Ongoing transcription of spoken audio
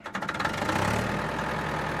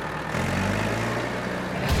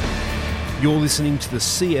You're listening to the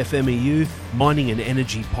CFMEU Mining and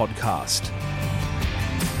Energy Podcast.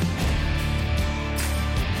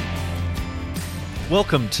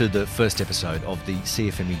 Welcome to the first episode of the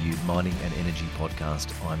CFMEU Mining and Energy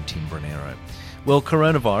Podcast. I'm Tim Brunero. Well,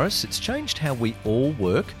 coronavirus, it's changed how we all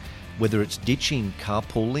work, whether it's ditching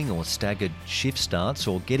carpooling or staggered shift starts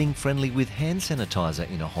or getting friendly with hand sanitizer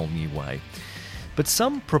in a whole new way. But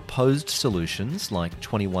some proposed solutions, like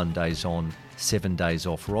 21 days on, 7 days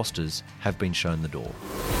off rosters, have been shown the door.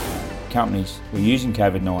 Companies were using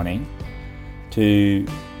COVID-19 to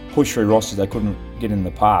push through rosters they couldn't get in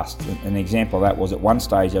the past. An example of that was at one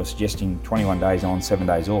stage they were suggesting 21 days on, 7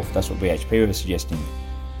 days off. That's what BHP were suggesting.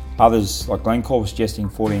 Others, like Glencore, were suggesting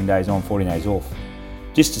 14 days on, 14 days off.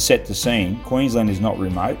 Just to set the scene, Queensland is not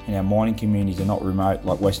remote and our mining communities are not remote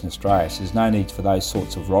like Western Australia, so there's no need for those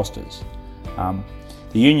sorts of rosters.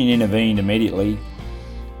 The union intervened immediately.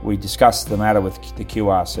 We discussed the matter with the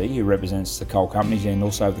QRC, who represents the coal companies, and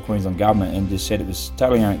also the Queensland Government, and just said it was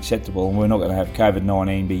totally unacceptable and we're not going to have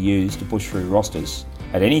COVID-19 be used to push through rosters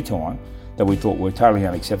at any time that we thought were totally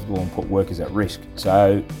unacceptable and put workers at risk.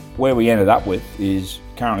 So where we ended up with is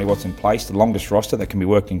currently what's in place. The longest roster that can be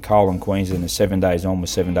worked in coal in Queensland is 7 days on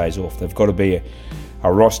with 7 days off. They've got to be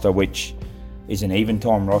a roster which is an even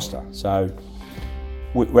time roster. So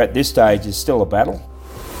we're at this stage, it's still a battle.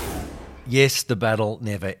 Yes, the battle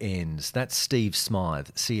never ends. That's Steve Smythe,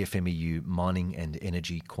 CFMEU Mining and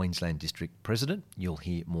Energy Queensland District President. You'll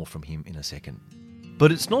hear more from him in a second.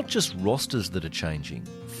 But it's not just rosters that are changing.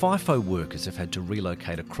 FIFO workers have had to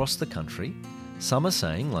relocate across the country. Some are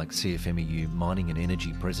saying, like CFMEU Mining and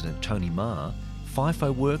Energy President Tony Marr,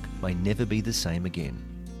 FIFO work may never be the same again.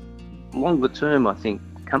 Longer term, I think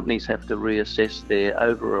companies have to reassess their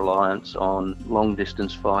over-reliance on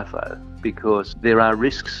long-distance FIFO because there are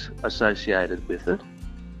risks associated with it.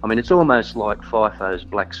 I mean, it's almost like FIFO's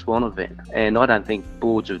black swan event, and I don't think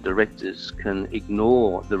boards of directors can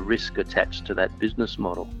ignore the risk attached to that business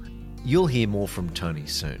model. You'll hear more from Tony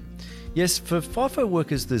soon. Yes, for FIFO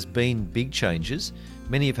workers there's been big changes.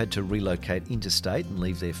 Many have had to relocate interstate and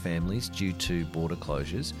leave their families due to border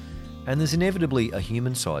closures, and there's inevitably a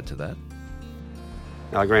human side to that.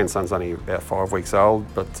 Our grandson's only about 5 weeks old,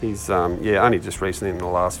 but he's only just recently in the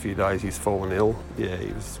last few days he's fallen ill. Yeah,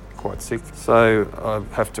 he was quite sick. So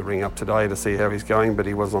I have to ring up today to see how he's going, but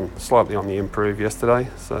he was slightly on the improve yesterday.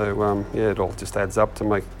 So it all just adds up to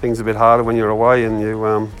make things a bit harder when you're away and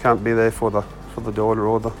you can't be there for the daughter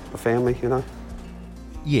or the family, you know.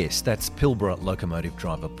 Yes, that's Pilbara locomotive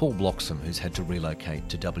driver Paul Bloxham, who's had to relocate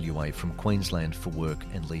to WA from Queensland for work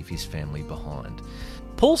and leave his family behind.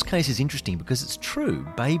 Paul's case is interesting because it's true.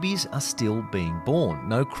 Babies are still being born.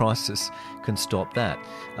 No crisis can stop that.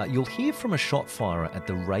 You'll hear from a shot firer at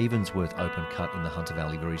the Ravensworth open cut in the Hunter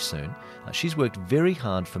Valley very soon. She's worked very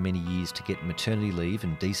hard for many years to get maternity leave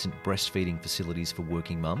and decent breastfeeding facilities for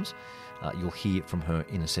working mums. You'll hear from her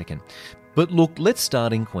in a second. But look, let's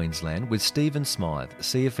start in Queensland with Stephen Smythe,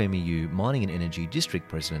 CFMEU Mining and Energy District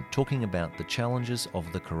President, talking about the challenges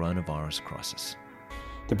of the coronavirus crisis.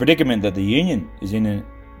 The predicament that the union is in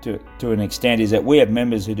to an extent is that we have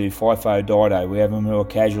members who do FIFO, DIDO, we have them who are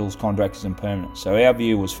casuals, contractors and permanent. So our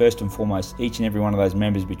view was first and foremost each and every one of those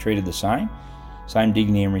members be treated the same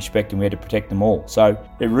dignity and respect, and we had to protect them all. So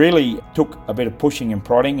it really took a bit of pushing and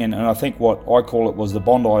prodding, and I think what I call it was the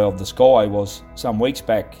Bondi of the sky was some weeks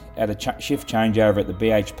back at a shift changeover at the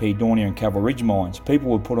BHP Daunia and Caval Ridge mines.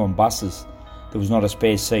 People would put on buses. There was not a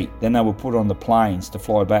spare seat. Then they were put on the planes to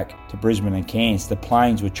fly back to Brisbane and Cairns. The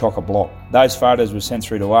planes were chock-a-block. Those photos were sent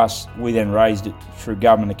through to us. We then raised it through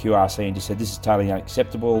government, the QRC, and just said this is totally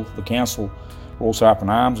unacceptable. The council were also up in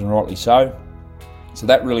arms, and rightly so. So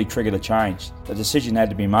that really triggered a change. The decision had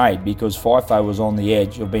to be made because FIFO was on the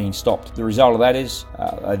edge of being stopped. The result of that is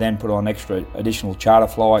they then put on additional charter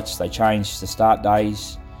flights. They changed the start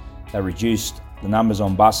days. They reduced the numbers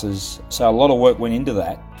on buses. So a lot of work went into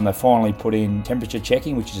that. And they finally put in temperature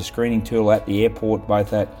checking, which is a screening tool at the airport,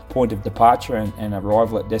 both at point of departure and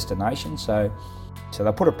arrival at destination. So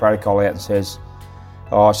they put a protocol out and says,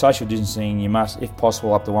 social distancing, you must, if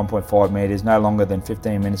possible, up to 1.5 metres, no longer than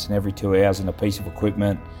 15 minutes in every 2 hours in a piece of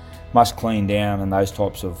equipment, must clean down, and those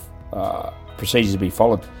types of procedures to be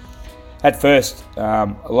followed. At first, a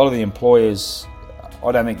lot of the employers,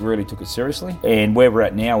 I don't think really took it seriously, and where we're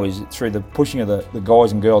at now is through the pushing of the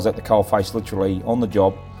guys and girls at the coalface literally on the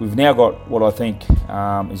job. We've now got what I think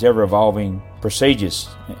is ever-evolving procedures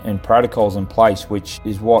and protocols in place, which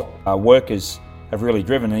is what workers have really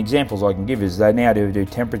driven. And examples I can give is they now do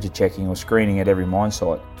temperature checking or screening at every mine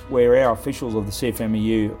site. Where our officials of the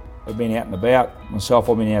CFMEU have been out and about, myself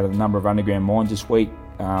I've been out at a number of underground mines this week,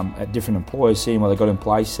 at different employers, seeing what they've got in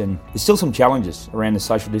place, and there's still some challenges around the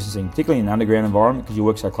social distancing, particularly in the underground environment because you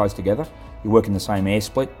work so close together. You work in the same air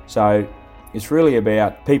split. So it's really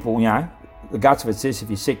about people, the guts of it's this: if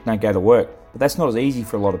you're sick, don't go to work. But that's not as easy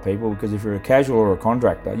for a lot of people, because if you're a casual or a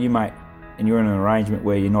contractor, and you're in an arrangement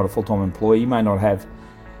where you're not a full-time employee, you may not have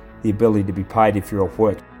the ability to be paid if you're off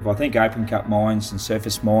work. I think open cut mines and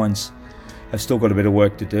surface mines have still got a bit of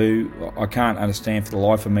work to do. I can't understand for the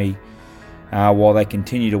life of me why they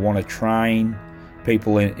continue to want to train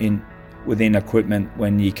people within equipment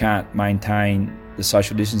when you can't maintain the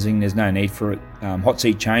social distancing. There's no need for it. Hot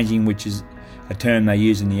seat changing, which is a term they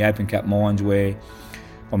use in the open cut mines, where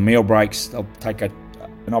on meal breaks they'll take an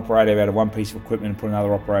operator out of one piece of equipment and put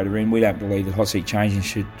another operator in. We don't believe that hot seat changing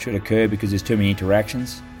should occur because there's too many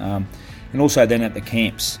interactions. And also then at the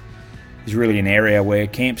camps is really an area where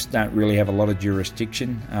camps don't really have a lot of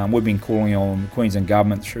jurisdiction. We've been calling on the Queensland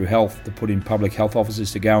Government through health to put in public health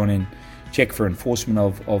officers to go in and check for enforcement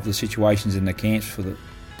of the situations in the camps for the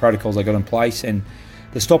protocols they got in place. And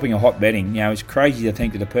the stopping of hot bedding, it's crazy to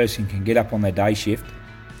think that a person can get up on their day shift,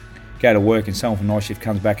 go to work, and someone from night shift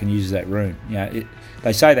comes back and uses that room.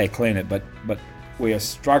 They say they clean it, but we are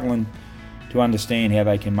struggling to understand how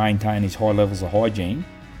they can maintain these high levels of hygiene.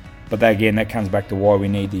 But that comes back to why we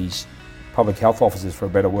need these public health officers, for a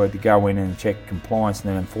better word, to go in and check compliance and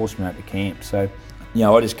then enforcement at the camp. So,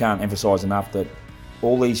 I just can't emphasise enough that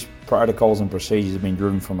all these protocols and procedures have been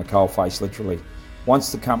driven from a coalface, literally.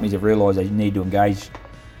 Once the companies have realised they need to engage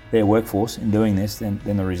their workforce in doing this, then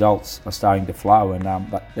the results are starting to flow, and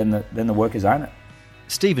but then the workers own it.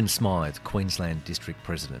 Stephen Smythe, Queensland District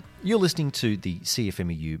President. You're listening to the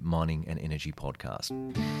CFMEU Mining and Energy Podcast.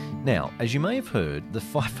 Now, as you may have heard, the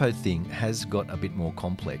FIFO thing has got a bit more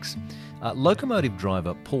complex. Locomotive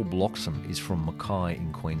driver Paul Bloxham is from Mackay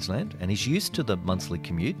in Queensland, and he's used to the monthly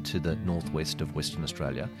commute to the northwest of Western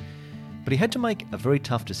Australia. But he had to make a very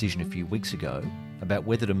tough decision a few weeks ago about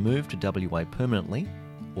whether to move to WA permanently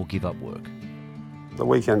or give up work. The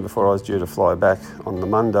weekend before I was due to fly back on the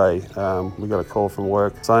Monday, we got a call from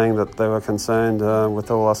work saying that they were concerned with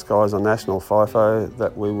all us guys on National FIFO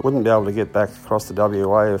that we wouldn't be able to get back across the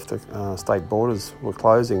WA if the state borders were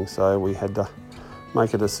closing. So we had to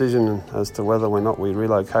make a decision as to whether or not we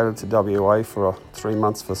relocated to WA for 3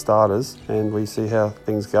 months for starters and we see how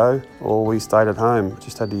things go, or we stayed at home.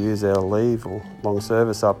 Just had to use our leave or long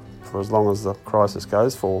service up for as long as the crisis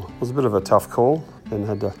goes for. It was a bit of a tough call. Then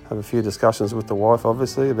had to have a few discussions with the wife,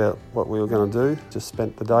 obviously, about what we were going to do. Just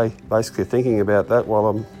spent the day basically thinking about that while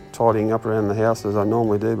I'm tidying up around the house as I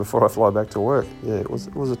normally do before I fly back to work. Yeah, it was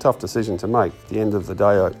a tough decision to make. At the end of the day,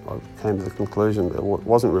 I came to the conclusion that there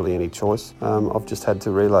wasn't really any choice. I've just had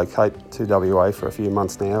to relocate to WA for a few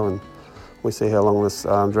months now, and we see how long this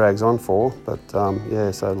drags on for. But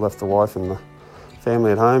so I left the wife and the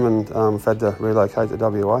family at home and I've had to relocate to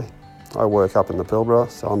WA. I work up in the Pilbara,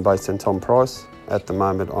 so I'm based in Tom Price. At the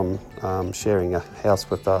moment, I'm sharing a house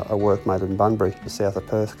with a workmate in Bunbury, south of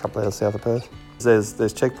Perth, a couple hours south of Perth.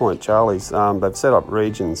 There's Checkpoint Charlie's. They've set up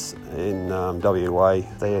regions in WA.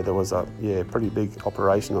 There was a pretty big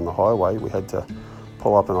operation on the highway. We had to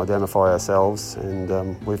pull up and identify ourselves,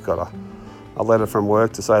 and we've got a letter from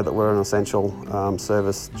work to say that we're an essential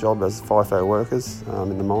service job as FIFO workers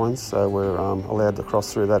in the mines. So we're allowed to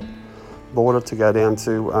cross through that border to go down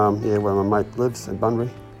to where my mate lives in Bunbury.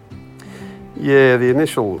 Yeah, the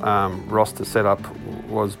initial roster setup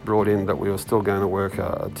was brought in that we were still going to work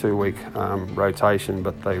a 2-week rotation,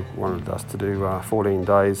 but they wanted us to do 14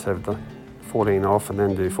 days, have the 14 off and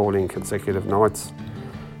then do 14 consecutive nights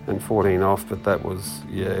and 14 off, but that was,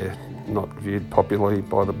 not viewed popularly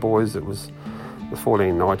by the boys. It was the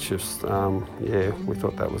 14 night shifts, we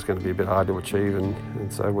thought that was going to be a bit hard to achieve,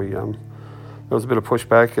 and so we there was a bit of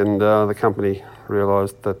pushback, and the company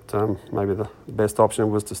realised that maybe the best option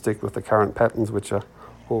was to stick with the current patterns, which are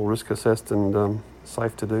all risk assessed and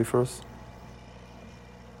safe to do for us.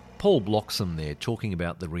 Paul Bloxham there talking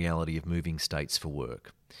about the reality of moving states for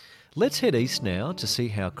work. Let's head east now to see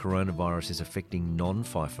how coronavirus is affecting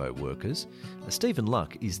non-FIFO workers. Stephen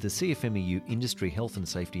Luck is the CFMEU Industry Health and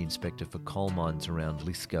Safety Inspector for coal mines around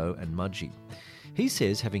Lithgow and Mudgee. He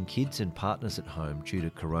says having kids and partners at home due to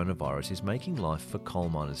coronavirus is making life for coal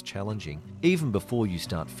miners challenging, even before you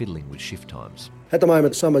start fiddling with shift times. At the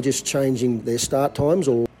moment, some are just changing their start times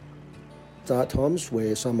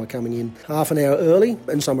where some are coming in half an hour early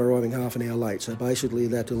and some are arriving half an hour late. So basically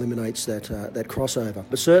that eliminates that crossover.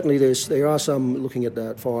 But certainly there are some looking at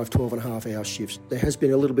 12 and a half hour shifts. There has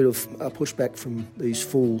been a little bit of pushback from these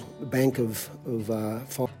full bank of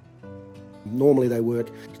Normally they work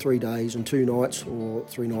 3 days and 2 nights or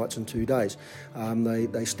 3 nights and 2 days.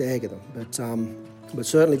 They stagger them. But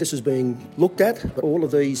certainly this is being looked at. But all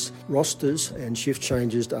of these rosters and shift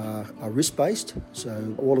changes are risk-based.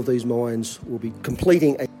 So all of these mines will be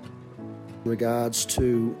completing in regards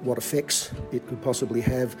to what effects it could possibly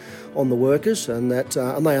have on the workers, and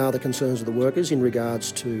they are the concerns of the workers in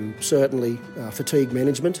regards to certainly fatigue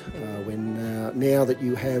management. Now that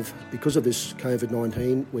you have, because of this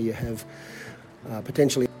COVID-19, where you have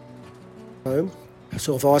potentially home,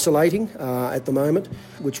 self-isolating at the moment,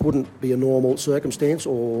 which wouldn't be a normal circumstance,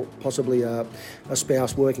 or possibly a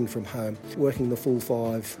spouse working from home, working the full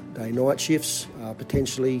 5-day night shifts.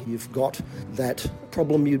 Potentially you've got that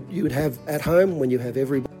problem you would have at home when you have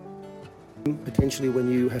everybody. Potentially when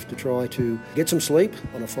you have to try to get some sleep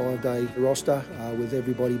on a 5-day roster with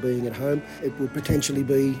everybody being at home, it would potentially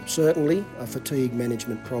be certainly a fatigue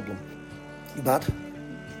management problem. But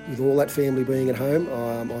with all that family being at home,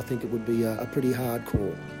 I think it would be a pretty hard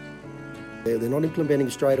call. They're not implementing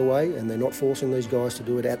straight away, and they're not forcing these guys to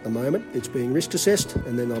do it at the moment. It's being risk assessed,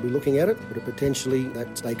 and then they'll be looking at it, but potentially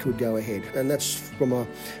that they could go ahead. And that's from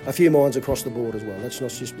a few mines across the board as well. That's not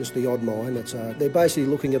just the odd mine. They're basically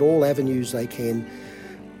looking at all avenues they can.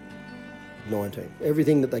 19.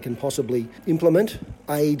 Everything that they can possibly implement,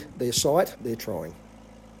 aid their site, they're trying.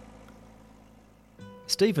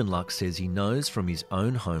 Stephen Luck says he knows from his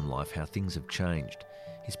own home life how things have changed.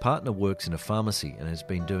 His partner works in a pharmacy and has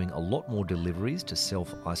been doing a lot more deliveries to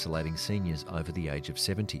self-isolating seniors over the age of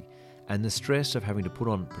 70. And the stress of having to put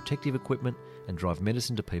on protective equipment and drive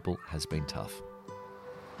medicine to people has been tough.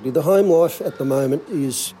 The home life at the moment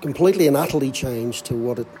is completely and utterly changed to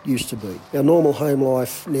what it used to be. Our normal home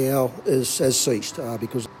life now has ceased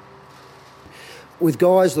because with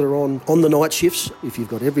guys that are on the night shifts, if you've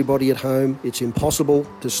got everybody at home, it's impossible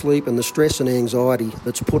to sleep, and the stress and anxiety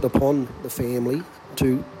that's put upon the family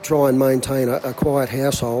to try and maintain a quiet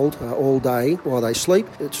household all day while they sleep,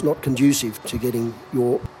 it's not conducive to getting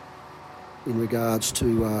in regards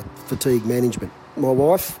to fatigue management. My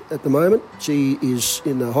wife at the moment, she is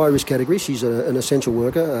in the high risk category. She's an essential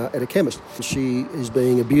worker at a chemist. She is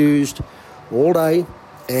being abused all day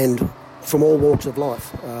and from all walks of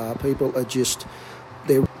life. People are just,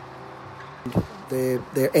 they're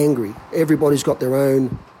angry. Everybody's got their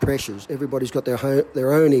own pressures. Everybody's got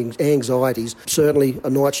their own anxieties. Certainly a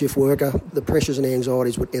night shift worker, the pressures and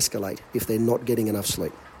anxieties would escalate if they're not getting enough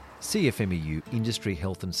sleep. CFMEU Industry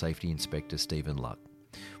Health and Safety Inspector Stephen Luck.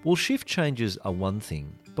 Well, shift changes are one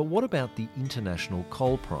thing, but what about the international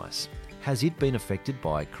coal price? Has it been affected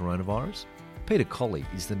by coronavirus? Peter Colley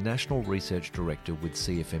is the National Research Director with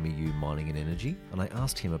CFMEU Mining and Energy, and I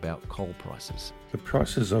asked him about coal prices. The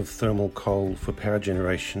prices of thermal coal for power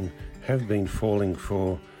generation have been falling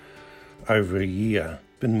for over a year.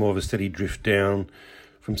 Been more of a steady drift down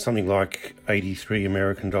from something like 83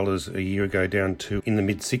 American dollars a year ago down to in the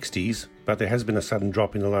mid-60s, but there has been a sudden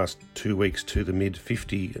drop in the last 2 weeks to the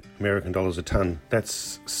mid-50 American dollars a tonne.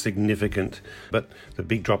 That's significant, but the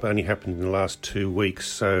big drop only happened in the last 2 weeks,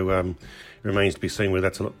 so it remains to be seen whether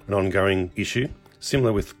that's an ongoing issue.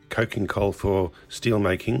 Similar with coking coal for steel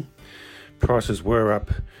making, prices were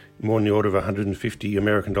up more in the order of 150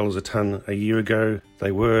 American dollars a tonne a year ago.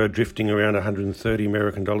 They were drifting around 130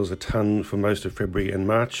 American dollars a tonne for most of February and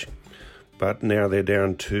March, but now they're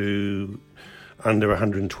down to under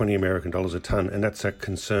 120 American dollars a tonne, and that's a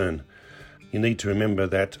concern. You need to remember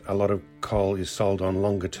that a lot of coal is sold on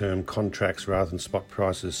longer term contracts rather than spot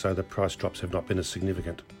prices, so the price drops have not been as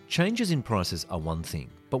significant. Changes in prices are one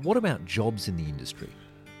thing, but what about jobs in the industry?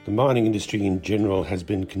 The mining industry in general has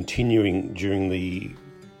been continuing during the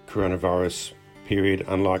coronavirus period,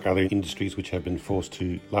 unlike other industries which have been forced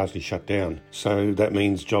to largely shut down. So that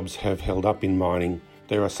means jobs have held up in mining.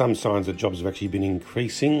 There are some signs that jobs have actually been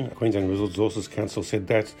increasing. Queensland Resources Council said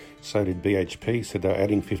that, so did BHP, said they're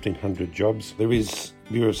adding 1,500 jobs. There is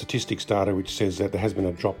Bureau of Statistics data which says that there has been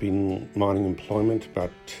a drop in mining employment,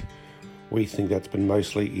 but we think that's been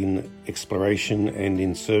mostly in exploration and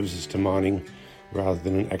in services to mining rather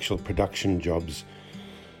than in actual production jobs.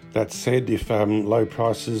 That said, if low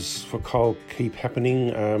prices for coal keep happening,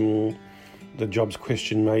 the jobs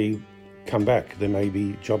question may come back. There may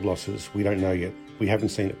be job losses. We don't know yet. We haven't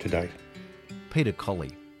seen it to date. Peter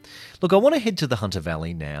Colley. Look, I want to head to the Hunter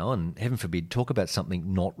Valley now and, heaven forbid, talk about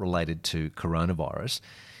something not related to coronavirus.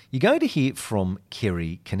 You're going to hear from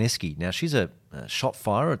Kerry Kaneski. Now, she's a shot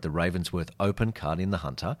firer at the Ravensworth Open Card in the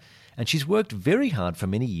Hunter, and she's worked very hard for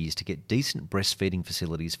many years to get decent breastfeeding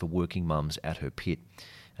facilities for working mums at her pit.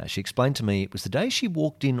 She explained to me it was the day she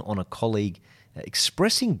walked in on a colleague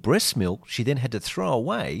expressing breast milk she then had to throw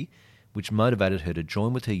away which motivated her to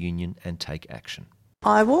join with her union and take action.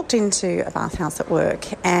 I walked into a bathhouse at work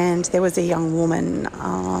and there was a young woman,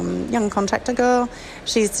 young contractor girl.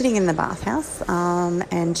 She's sitting in the bathhouse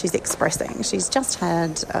and she's expressing. She's just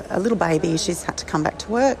had a little baby. She's had to come back to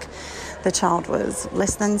work. The child was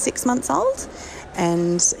less than 6 months old,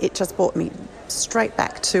 and it just brought me straight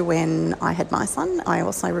back to when I had my son. I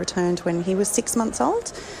also returned when he was 6 months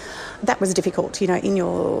old. That was difficult, in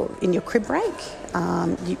your crib break.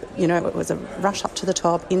 It was a rush up to the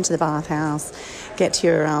top, into the bathhouse, get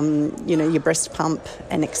your, your breast pump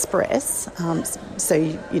and express, so,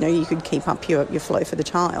 you could keep up your flow for the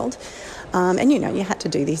child. And, you had to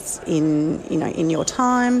do this in your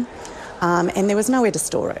time, and there was nowhere to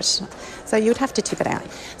store it. So you would have to tip it out.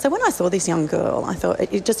 So when I saw this young girl, I thought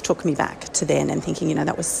it just took me back to then and thinking,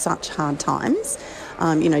 that was such hard times,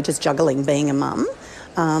 just juggling being a mum.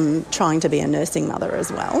 Trying to be a nursing mother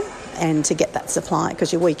as well, and to get that supply,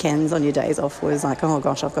 because your weekends on your days off was like, oh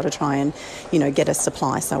gosh, I've got to try and, get a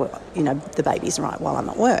supply so, the baby's right while I'm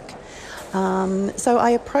at work. So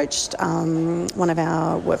I approached one of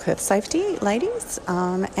our work health safety ladies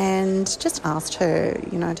and just asked her,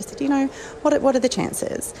 just said, what are the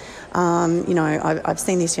chances? I've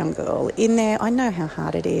seen this young girl in there. I know how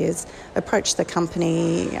hard it is. Approached the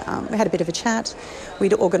company. We had a bit of a chat.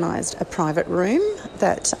 We'd organised a private room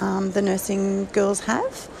that the nursing girls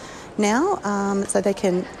have now, so they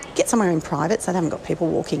can get somewhere in private, so they haven't got people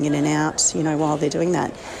walking in and out, while they're doing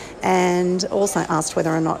that. And also asked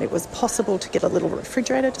whether or not it was possible to get a little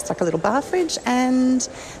refrigerator, just like a little bar fridge, and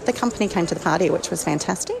the company came to the party, which was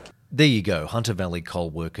fantastic. There you go, Hunter Valley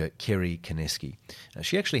coal worker Kerry Koneski.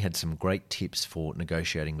 She actually had some great tips for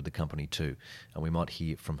negotiating with the company too, and we might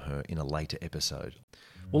hear from her in a later episode.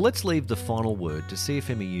 Well, let's leave the final word to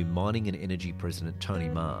CFMEU Mining and Energy President Tony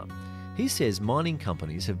Maher. He says mining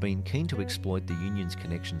companies have been keen to exploit the union's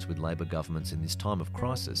connections with Labor governments in this time of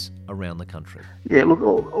crisis around the country. Yeah, look,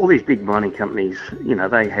 all these big mining companies,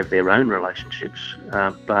 they have their own relationships,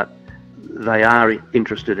 but they are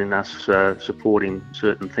interested in us supporting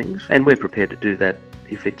certain things, and we're prepared to do that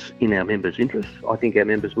if it's in our members' interest. I think our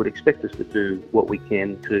members would expect us to do what we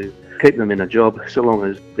can to keep them in a job so long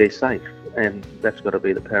as they're safe, and that's got to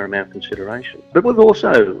be the paramount consideration. But we've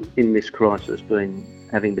also, in this crisis, been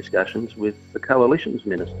having discussions with the coalition's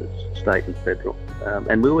ministers, state and federal.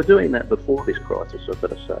 And we were doing that before this crisis, I've got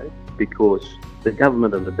to say, because the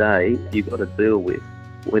government of the day, you've got to deal with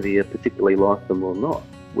whether you particularly like them or not.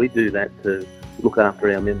 We do that to look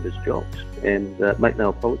after our members' jobs and make no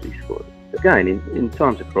apologies for it. Again, in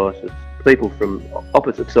times of crisis, people from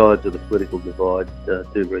opposite sides of the political divide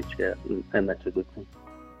do reach out, and that's a good thing.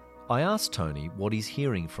 I asked Tony what he's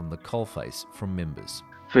hearing from the coalface from members.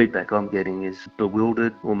 Feedback I'm getting is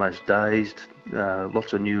bewildered, almost dazed,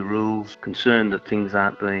 lots of new rules, concerned that things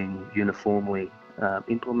aren't being uniformly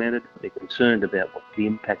implemented. They're concerned about what the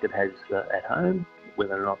impact it has at home,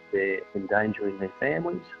 whether or not they're endangering their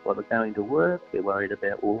families while they're going to work. They're worried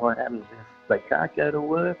about, what happens if they can't go to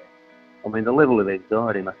work? I mean, the level of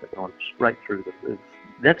anxiety must have gone straight through the roof.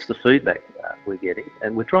 That's the feedback we're getting,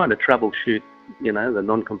 and we're trying to troubleshoot, the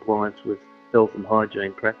non-compliance with health and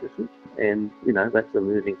hygiene practices, and that's a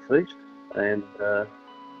moving feast. And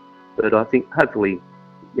but I think hopefully,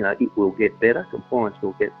 it will get better. Compliance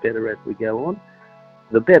will get better as we go on.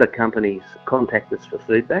 The better companies contact us for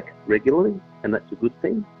feedback regularly, and that's a good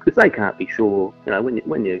thing, because they can't be sure.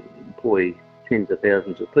 When you employ tens of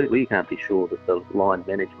thousands of people, you can't be sure that the line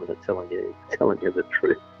management are telling you the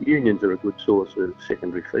truth. Unions are a good source of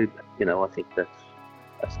secondary feedback. I think that's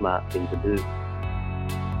a smart thing to do.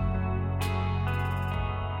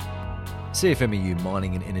 CFMEU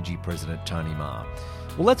Mining and Energy President Tony Maher.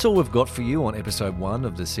 Well, that's all we've got for you on episode 1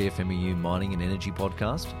 of the CFMEU Mining and Energy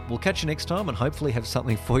podcast. We'll catch you next time and hopefully have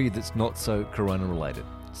something for you that's not so corona related.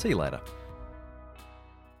 See you later.